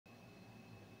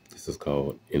This is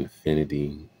called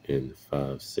Infinity in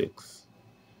 5/6.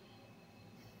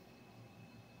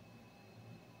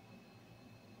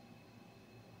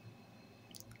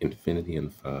 Infinity in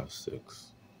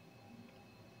 5/6.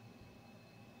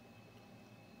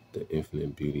 The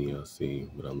infinite beauty I see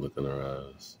when I look in her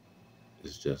eyes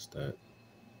is just that.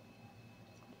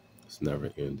 It's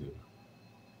never ending.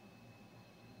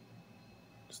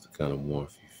 It's the kind of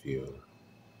warmth you feel.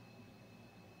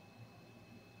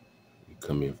 You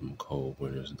come in from a cold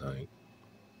winter's night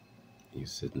and you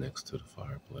sit next to the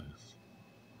fireplace.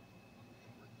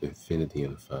 Infinity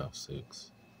in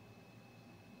 5/6.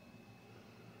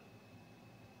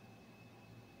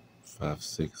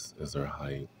 5'6" is her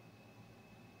height,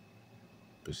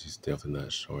 but she's definitely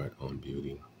not short on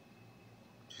beauty.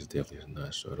 She's definitely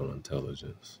not short on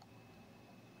intelligence.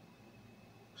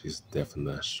 She's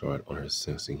definitely not short on her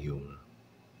sense of humor.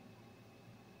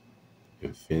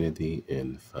 Infinity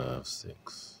in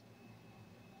 5'6".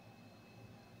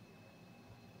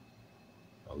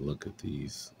 I look at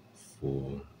these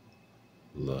full,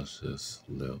 luscious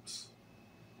lips,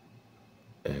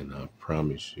 and I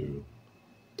promise you,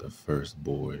 the first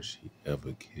boy she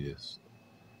ever kissed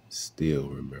still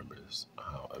remembers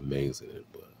how amazing it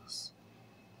was.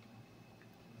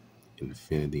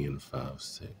 Infinity in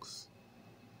 5'6".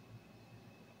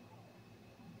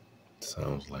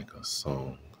 Sounds like a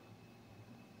song,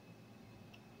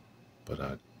 but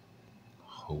I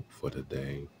hope for the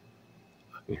day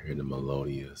I can hear the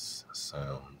melodious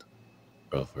sound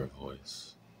of her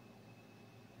voice.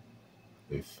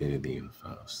 Infinity in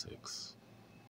 5'6".